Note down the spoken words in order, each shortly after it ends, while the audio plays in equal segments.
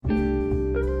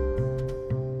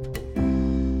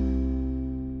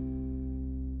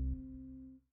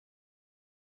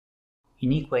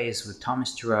Unique Ways with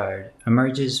Thomas Gerard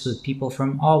emerges with people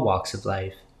from all walks of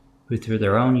life who, through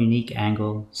their own unique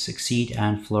angle, succeed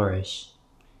and flourish.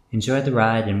 Enjoy the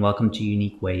ride and welcome to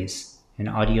Unique Ways, an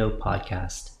audio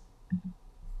podcast.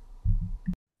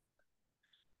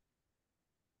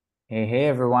 Hey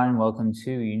everyone, welcome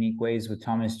to Unique Ways with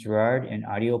Thomas Gerard, an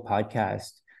audio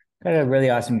podcast. Got a really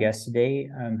awesome guest today.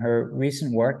 Her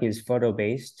recent work is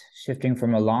photo-based, shifting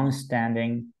from a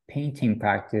long-standing painting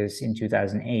practice in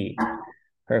 2008.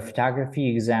 Her photography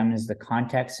examines the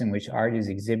context in which art is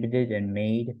exhibited and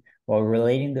made while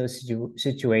relating those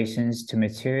situations to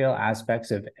material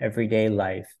aspects of everyday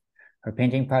life. Her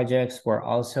painting projects were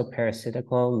also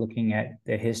parasitical, looking at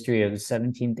the history of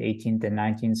 17th, 18th, and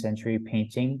 19th century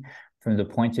painting from the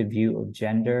point of view of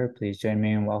gender. Please join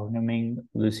me in welcoming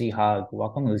Lucy Hogg.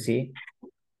 Welcome, Lucy.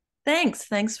 Thanks.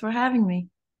 Thanks for having me.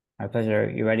 My pleasure.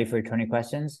 You ready for 20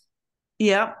 questions?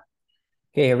 Yep.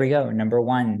 Okay, here we go. Number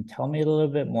one, tell me a little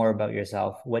bit more about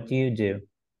yourself. What do you do?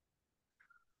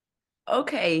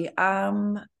 Okay.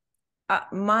 I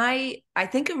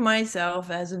think of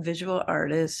myself as a visual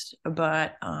artist,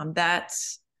 but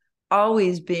that's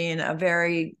always been a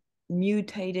very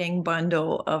mutating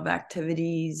bundle of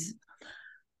activities.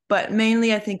 But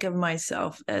mainly I think of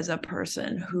myself as a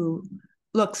person who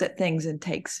looks at things and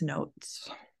takes notes.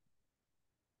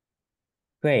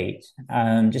 Great.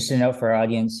 Just a note for our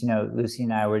audience, Lucy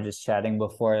and I were just chatting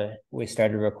before we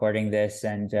started recording this,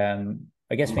 and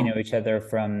I guess we know each other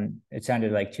from, it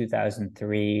sounded like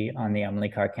 2003 on the Emily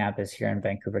Carr campus here in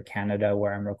Vancouver, Canada,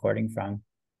 where I'm recording from.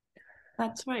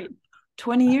 That's right.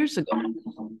 20 years ago.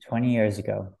 20 years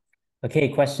ago. Okay,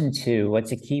 question two.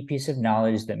 What's a key piece of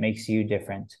knowledge that makes you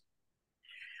different?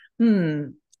 Hmm.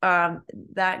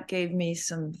 That gave me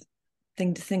some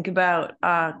thing to think about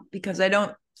because I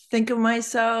don't think of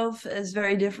myself as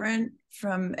very different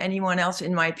from anyone else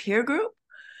in my peer group.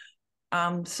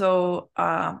 So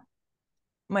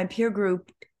my peer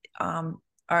group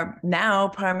are now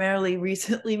primarily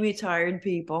recently retired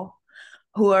people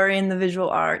who are in the visual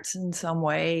arts in some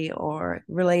way or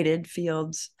related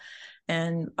fields.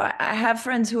 And I have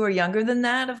friends who are younger than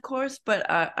that, of course, but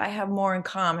I have more in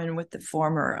common with the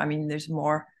former. I mean, there's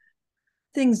more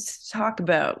things to talk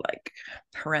about, like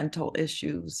parental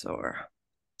issues or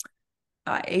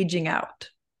aging out.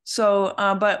 So,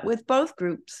 but with both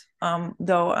groups,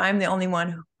 though I'm the only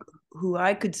one who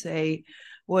I could say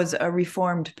was a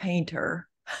reformed painter.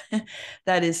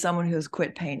 That is someone who has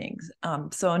quit paintings.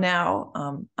 So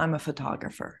now I'm a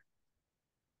photographer.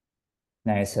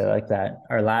 Nice. I like that.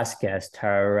 Our last guest,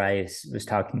 Tara Rice, was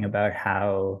talking about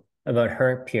about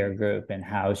her peer group and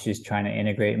how she's trying to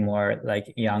integrate more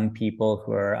like young people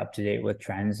who are up to date with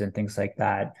trends and things like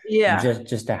that, and Yeah.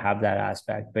 just to have that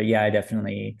aspect. But yeah, I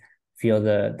definitely feel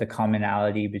the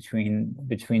commonality between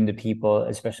the people,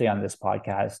 especially on this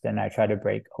podcast, and I try to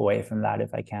break away from that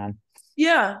if I can.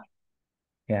 Yeah.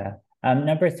 Yeah.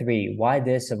 Number three, why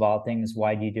this of all things?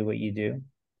 Why do you do what you do?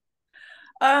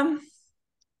 Um,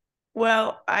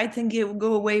 well, I think it will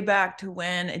go way back to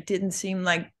when it didn't seem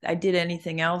like I did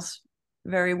anything else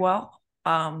very well.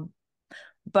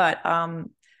 But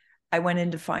I went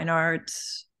into fine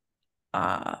arts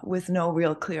with no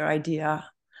real clear idea.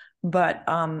 But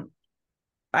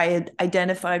I had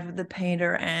identified with the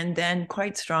painter, and then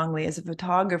quite strongly as a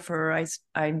photographer,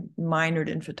 I minored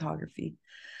in photography,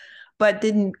 but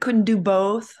didn't couldn't do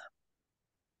both.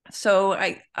 So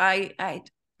I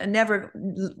never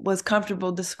was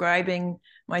comfortable describing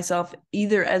myself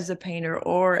either as a painter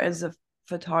or as a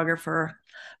photographer.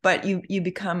 But you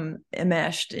become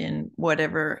enmeshed in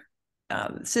whatever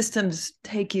systems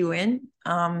take you in.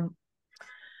 Um,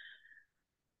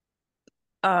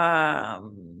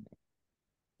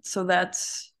 so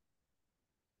that's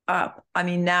I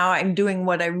mean, now I'm doing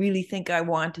what I really think I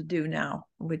want to do now,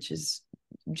 which is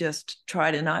just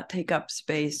try to not take up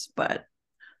space, but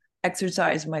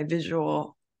exercise my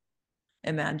visual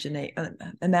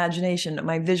imagination,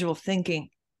 my visual thinking.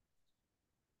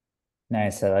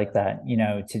 Nice. I like that.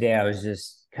 Today I was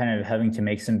just kind of having to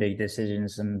make some big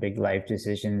decisions, some big life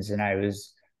decisions. And I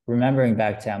was remembering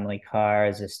back to Emily Carr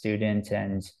as a student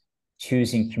and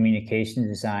choosing communication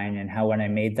design, and how when I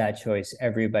made that choice,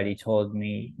 everybody told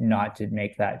me not to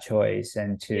make that choice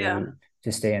and Yeah.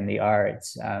 to stay in the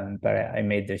arts. But I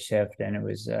made the shift and it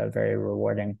was very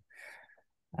rewarding.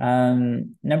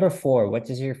 Number four, what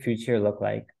does your future look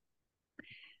like?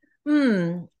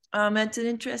 Hmm. It's an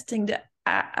interesting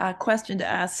question to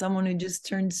ask someone who just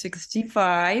turned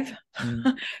 65,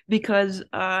 Mm. because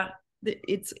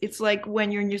it's like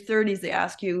when you're in your 30s, they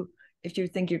ask you if you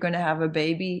think you're going to have a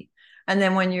baby, and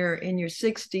then when you're in your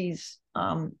 60s,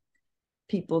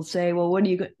 people say, "Well,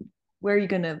 where are you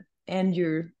going to end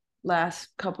your last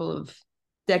couple of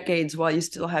decades while you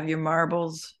still have your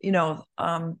marbles,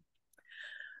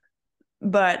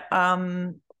 but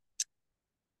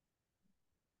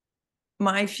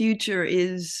my future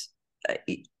is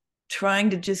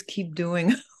trying to just keep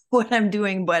doing what I'm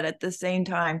doing, but at the same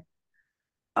time,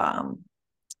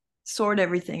 sort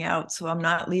everything out so I'm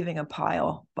not leaving a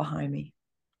pile behind me.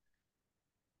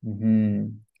 Mm-hmm.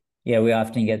 Yeah, we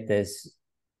often get this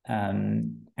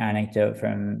anecdote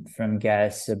from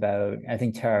guests about, I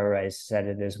think Tara Rice said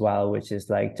it as well, which is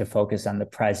like to focus on the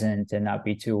present and not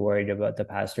be too worried about the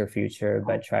past or future,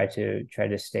 but try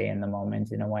to stay in the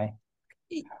moment in a way.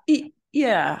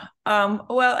 Yeah.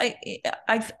 Well,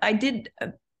 I did.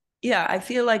 Yeah, I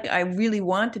feel like I really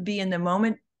want to be in the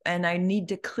moment, and I need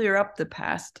to clear up the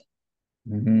past.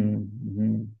 Mm-hmm.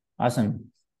 Mm-hmm.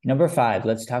 Awesome. Number 5,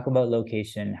 let's talk about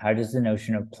location. How does the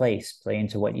notion of place play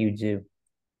into what you do?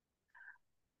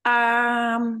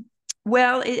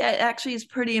 Well, it actually is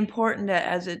pretty important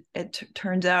as it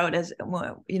turns out, as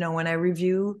when I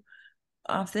review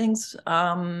things,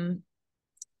 and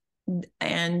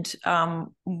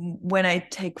when I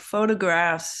take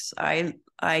photographs,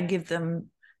 I give them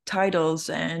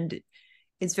titles, and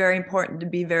it's very important to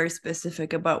be very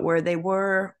specific about where they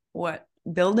were, what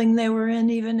building they were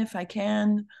in, even if I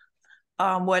can,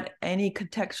 what any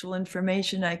contextual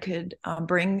information I could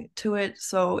bring to it.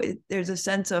 So there's a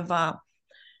sense of,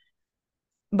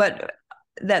 but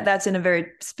that's in a very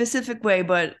specific way.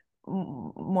 But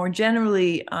more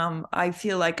generally, I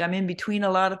feel like I'm in between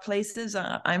a lot of places.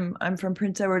 I'm from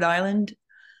Prince Edward Island.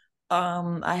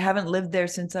 I haven't lived there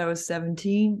since I was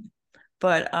 17,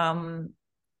 but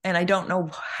and I don't know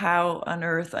how on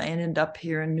earth I ended up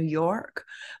here in New York,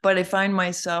 but I find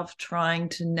myself trying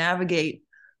to navigate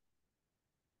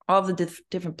all the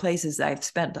different places I've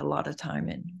spent a lot of time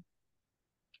in.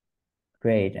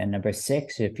 Great. And number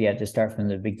 6, if you had to start from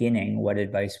the beginning, what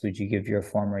advice would you give your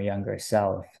former younger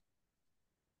self?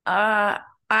 Uh,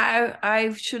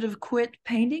 I should have quit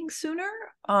painting sooner.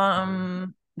 I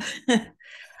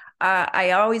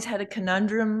always had a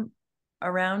conundrum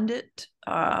around it,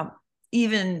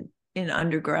 even in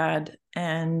undergrad,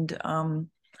 and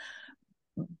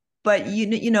but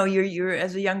you're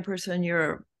as a young person,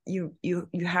 you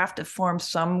have to form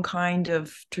some kind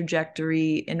of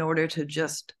trajectory in order to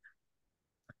just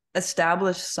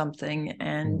establish something.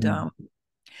 And Mm-hmm.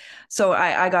 so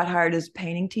I got hired as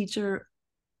painting teacher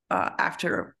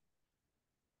after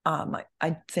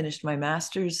I finished my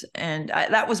master's, and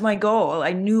that was my goal.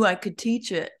 I knew I could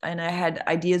teach it, and I had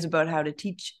ideas about how to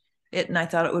teach it, and I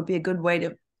thought it would be a good way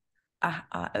to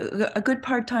a good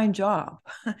part-time job.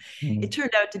 Mm-hmm. It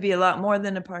turned out to be a lot more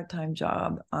than a part-time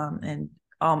job, and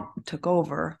took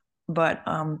over. But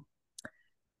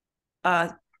uh,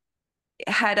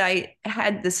 had I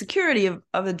had the security of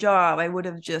a job, I would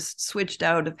have just switched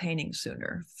out of painting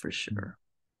sooner, for sure.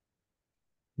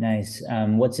 Nice.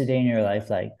 What's a day in your life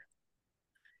like?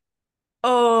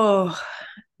 Oh,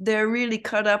 they're really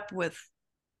cut up with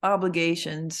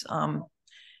obligations.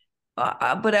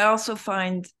 But I also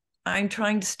find I'm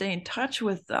trying to stay in touch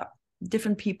with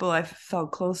different people I've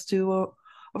felt close to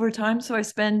over time. So I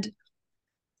spend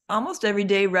almost every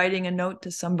day writing a note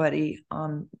to somebody.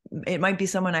 It might be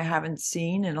someone I haven't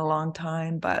seen in a long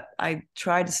time, but I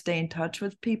try to stay in touch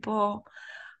with people,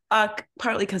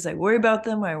 partly because I worry about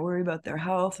them, I worry about their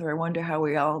health, or I wonder how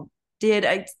we all did.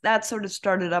 That sort of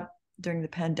started up during the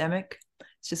pandemic.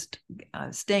 It's just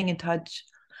staying in touch.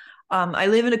 I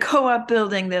live in a co-op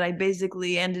building that I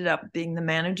basically ended up being the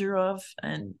manager of,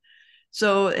 and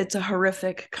so it's a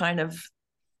horrific kind of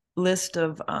list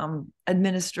of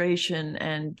administration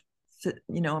and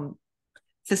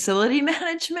facility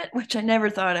management, which I never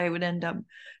thought I would end up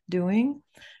doing.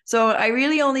 So I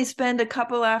really only spend a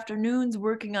couple afternoons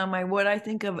working on my what I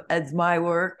think of as my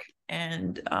work,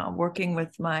 and working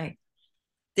with the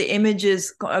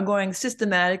images, going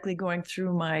systematically going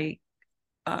through my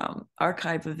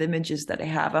archive of images that I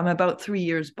have. I'm about 3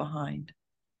 years behind.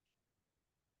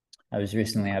 I was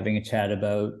recently having a chat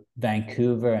about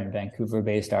Vancouver and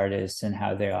Vancouver-based artists and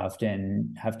how they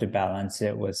often have to balance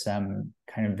it with some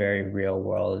kind of very real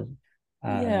world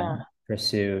Yeah.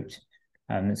 pursuit.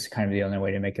 It's kind of the only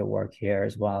way to make it work here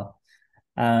as well.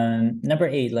 Number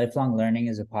 8, lifelong learning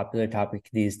is a popular topic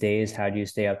these days. How do you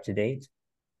stay up to date?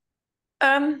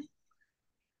 Um,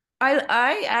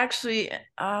 I actually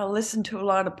listen to a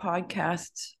lot of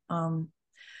podcasts,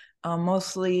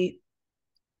 mostly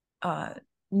uh,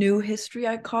 new history,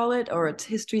 I call it, or it's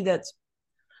history that's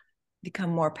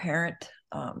become more apparent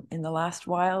in the last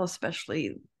while,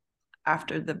 especially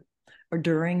after or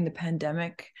during the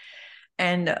pandemic.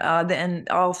 and then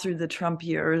all through the Trump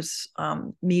years,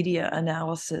 media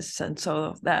analysis. And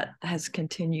so that has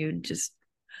continued, just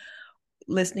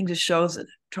listening to shows that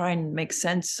try and make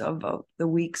sense of the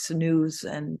week's news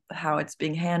and how it's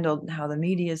being handled and how the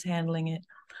media is handling it.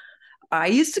 I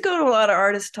used to go to a lot of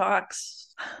artist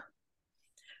talks,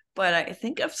 but I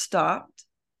think I've stopped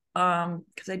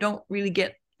because I don't really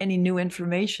get any new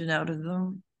information out of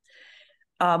them.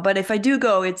 But if I do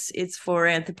go, it's for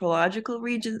anthropological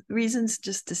reasons,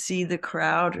 just to see the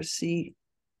crowd or see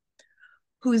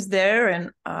who's there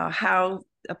and how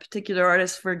a particular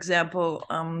artist, for example,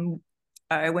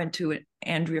 I went to an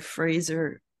Andrea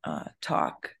Fraser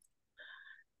talk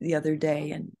the other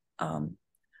day, and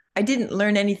I didn't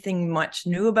learn anything much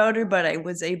new about her, but I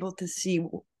was able to see,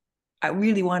 I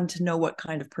really wanted to know what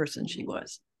kind of person she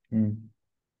was.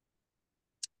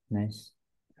 Nice.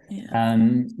 Yeah.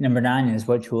 Number 9 is,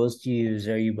 what tools do you use?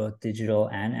 Are you both digital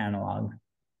and analog?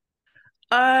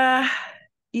 I've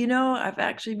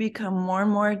actually become more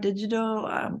and more digital.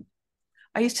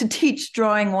 I used to teach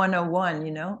drawing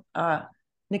 101,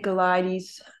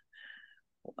 Nicolaides'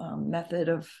 method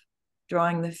of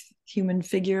drawing the human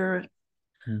figure.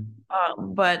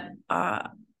 But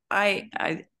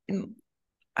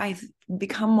I've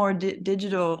become more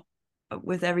digital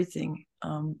with everything.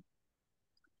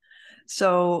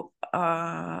 So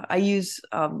I use,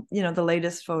 the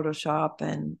latest Photoshop,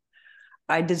 and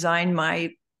I designed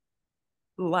my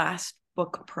last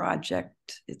book project.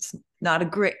 It's not a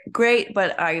great,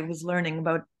 but I was learning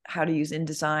about how to use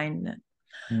InDesign.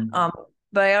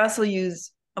 But I also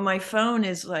use, my phone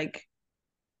is like,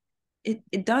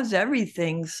 it does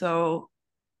everything. So,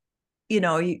 you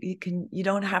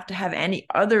don't have to have any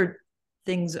other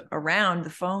things around. The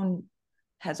phone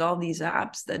has all these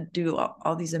apps that do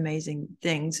all these amazing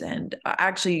things. And I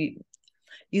actually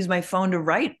use my phone to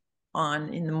write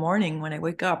on in the morning when I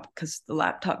wake up, because the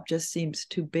laptop just seems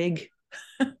too big.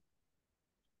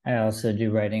 I also do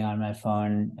writing on my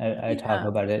phone. I talk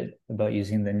about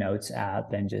using the Notes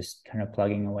app and just kind of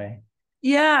plugging away.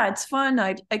 Yeah, it's fun.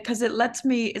 Because it lets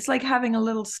me, it's like having a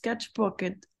little sketchbook.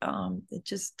 It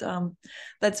just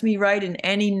lets me write in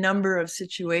any number of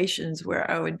situations where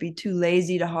I would be too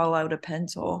lazy to haul out a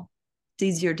pencil. It's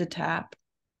easier to tap.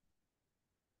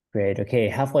 Great. Okay,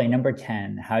 halfway, number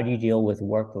 10. How do you deal with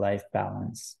work-life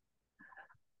balance?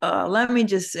 Let me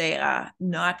just say,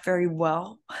 not very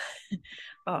well.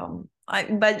 But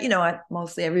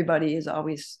mostly everybody is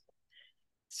always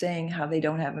saying how they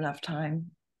don't have enough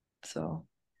time. So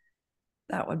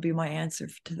that would be my answer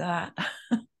to that.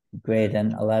 Great.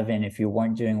 And 11, if you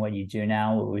weren't doing what you do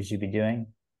now, what would you be doing?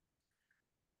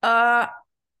 I'm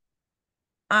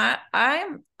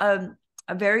a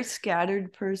very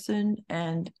scattered person,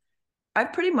 and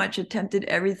I've pretty much attempted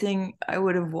everything I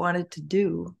would have wanted to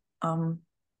do.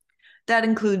 That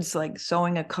includes like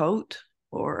sewing a coat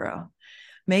or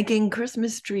making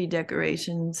Christmas tree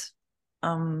decorations.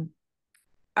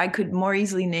 I could more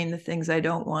easily name the things I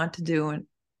don't want to do. And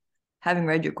having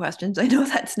read your questions, I know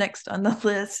that's next on the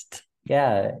list.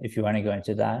 Yeah, if you want to go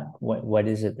into that, what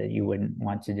is it that you wouldn't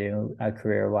want to do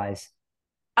career-wise?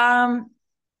 Well,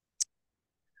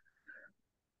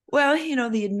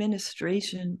 the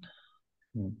administration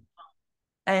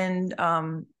and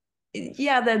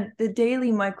the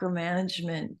daily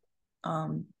micromanagement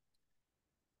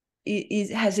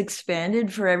has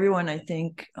expanded for everyone, I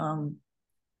think.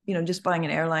 Just buying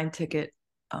an airline ticket,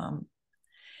 but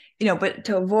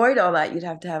to avoid all that, you'd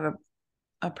have to have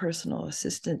a personal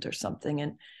assistant or something,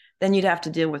 and then you'd have to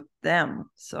deal with them.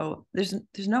 So there's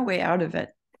no way out of it.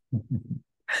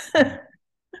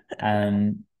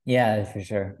 Yeah, for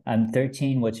sure.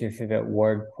 13, what's your favorite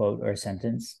word, quote, or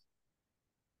sentence?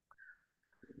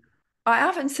 I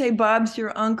often say Bob's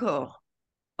your uncle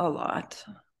a lot.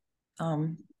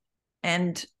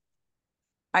 And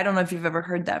I don't know if you've ever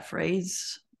heard that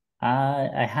phrase.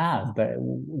 I have, but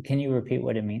can you repeat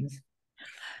what it means?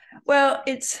 Well,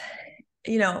 it's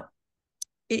a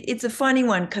funny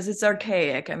one because it's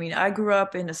archaic. I mean, I grew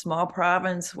up in a small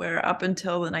province where up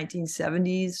until the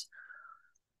 1970s,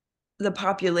 the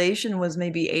population was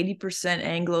maybe 80%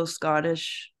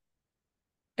 Anglo-Scottish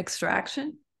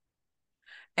extraction.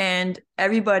 And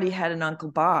everybody had an Uncle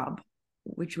Bob,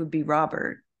 which would be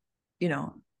Robert,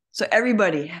 So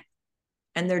everybody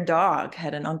and their dog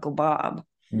had an Uncle Bob.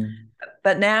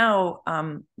 But now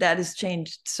that has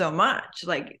changed so much.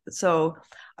 So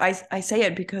I say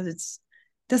it because it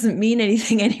doesn't mean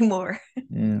anything anymore.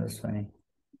 That's funny.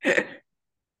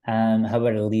 How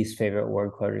about a least favorite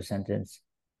word, quote, or sentence?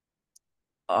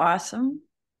 Awesome.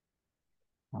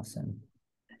 Awesome.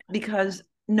 Because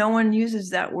no one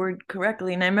uses that word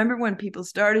correctly. And I remember when people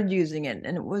started using it,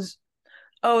 and it was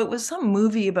Oh, it was some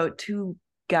movie about two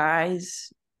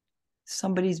guys,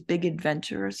 somebody's big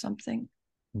adventure or something.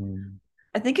 Mm,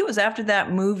 I think it was after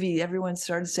that movie, everyone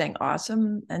started saying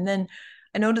awesome. And then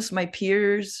I noticed my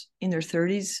peers in their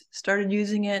 30s started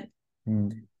using it.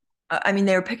 mm, I mean,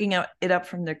 they were picking it up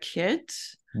from their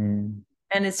kids. mm.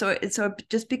 And it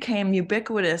just became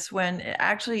ubiquitous when it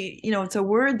actually, it's a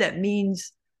word that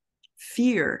means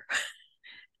fear,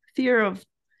 fear of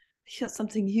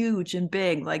something huge and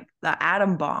big, like the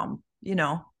atom bomb.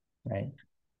 Right.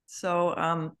 So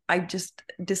I just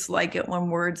dislike it when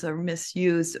words are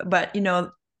misused. But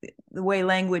the way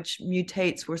language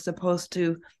mutates, we're supposed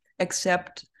to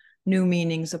accept new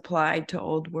meanings applied to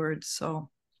old words. So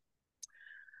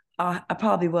I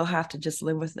probably will have to just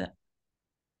live with it.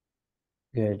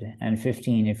 Good. And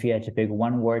 15, if you had to pick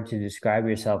one word to describe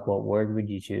yourself, what word would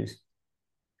you choose?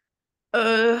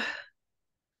 Uh,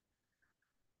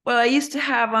 well, I used to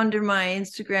have under my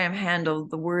Instagram handle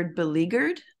the word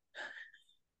beleaguered.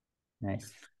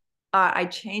 Nice. I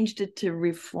changed it to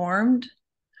reformed.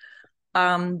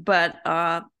 But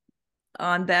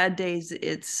on bad days,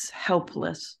 it's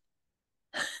helpless.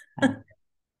 Ah.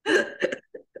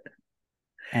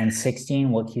 And 16,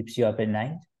 what keeps you up at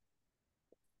night?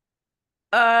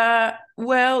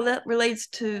 Well, that relates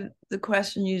to the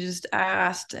question you just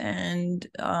asked, and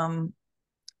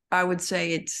I would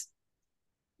say it's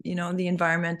the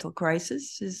environmental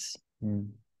crisis is Mm,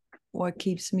 what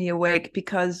keeps me awake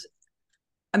because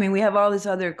I mean we have all this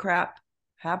other crap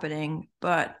happening,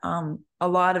 but a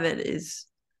lot of it is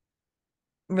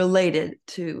related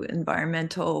to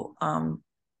environmental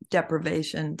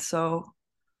deprivation. So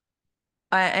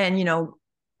and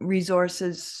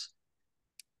resources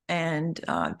and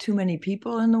too many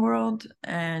people in the world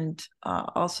and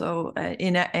also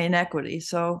inequity.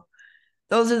 So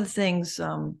those are the things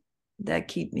that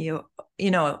keep me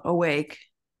awake.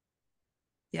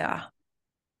 Yeah.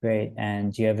 great.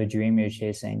 And do you have a dream you're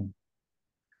chasing?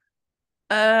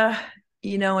 uh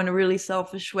in a really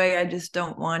selfish way, I just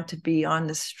don't want to be on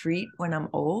the street when I'm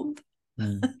old.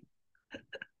 Mm,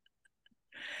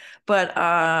 But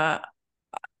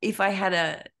if I had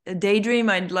a daydream,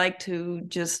 I'd like to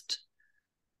just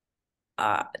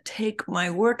take my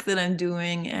work that I'm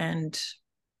doing and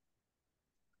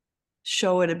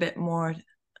show it a bit more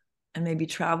and maybe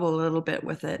travel a little bit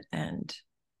with it and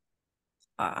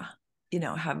uh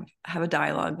have a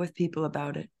dialogue with people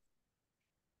about it.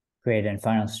 great. And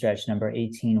final stretch, number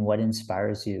 18, what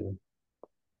inspires you?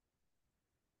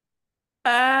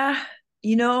 uh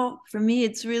for me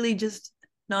it's really just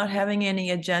not having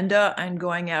any agenda and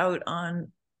going out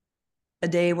on a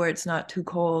day where it's not too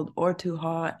cold or too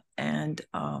hot and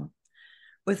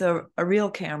with a real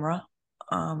camera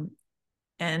um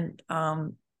and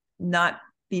not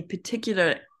be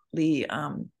particularly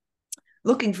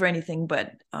looking for anything,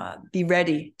 but be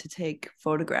ready to take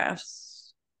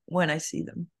photographs when I see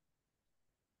them.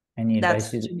 Any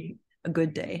advice That's you to me a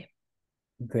good day.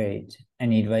 Great.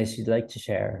 Any advice you'd like to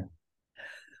share?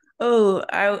 Oh,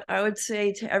 I would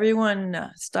say to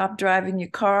everyone, stop driving your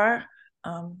car,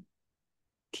 um,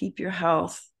 keep your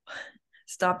health,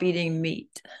 stop eating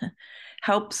meat,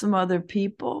 help some other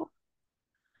people,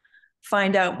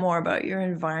 find out more about your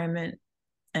environment,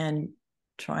 and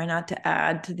try not to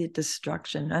add to the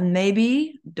destruction. And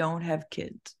maybe don't have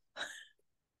kids.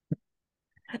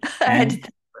 I had to And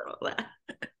think about all that.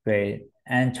 great.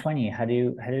 And 20,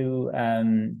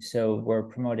 so we're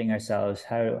promoting ourselves.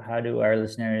 How do our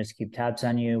listeners keep tabs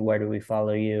on you? Where do we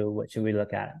follow you? What should we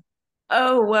look at?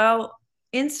 Oh, well,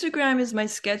 Instagram is my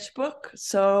sketchbook.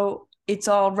 So it's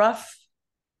all rough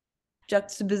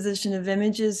juxtaposition of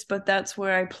images, but that's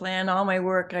where I plan all my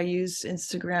work. I use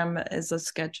Instagram as a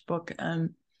sketchbook.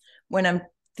 When I'm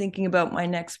thinking about my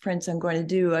next prints I'm going to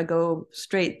do, I go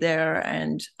straight there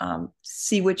and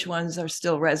see which ones are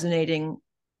still resonating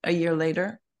a year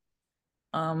later.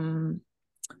 Um,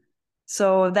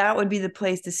 so that would be the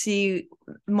place to see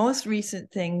most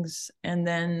recent things. And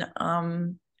then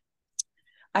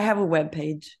I have a web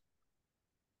page.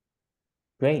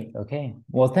 Great. Okay.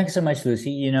 Well, thanks so much,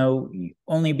 Lucy.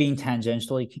 Only being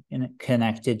tangentially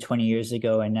connected 20 years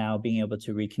ago and now being able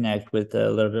to reconnect with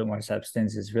a little bit more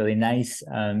substance is really nice.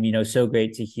 So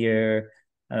great to hear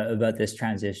about this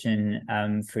transition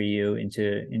for you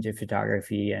into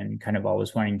photography and kind of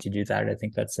always wanting to do that. I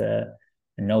think that's a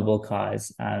noble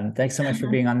cause. Thanks so much for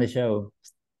being on the show.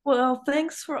 Well,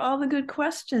 thanks for all the good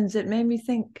questions. It made me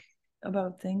think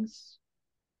about things.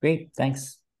 Great.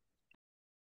 Thanks.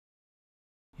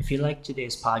 If you liked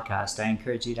today's podcast, I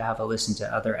encourage you to have a listen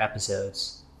to other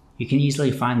episodes. You can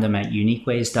easily find them at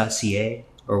uniqueways.ca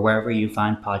or wherever you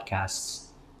find podcasts.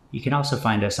 You can also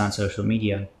find us on social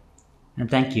media. And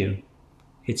thank you.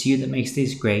 It's you that makes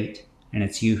these great, and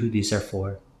it's you who these are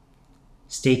for.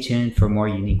 Stay tuned for more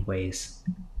unique ways.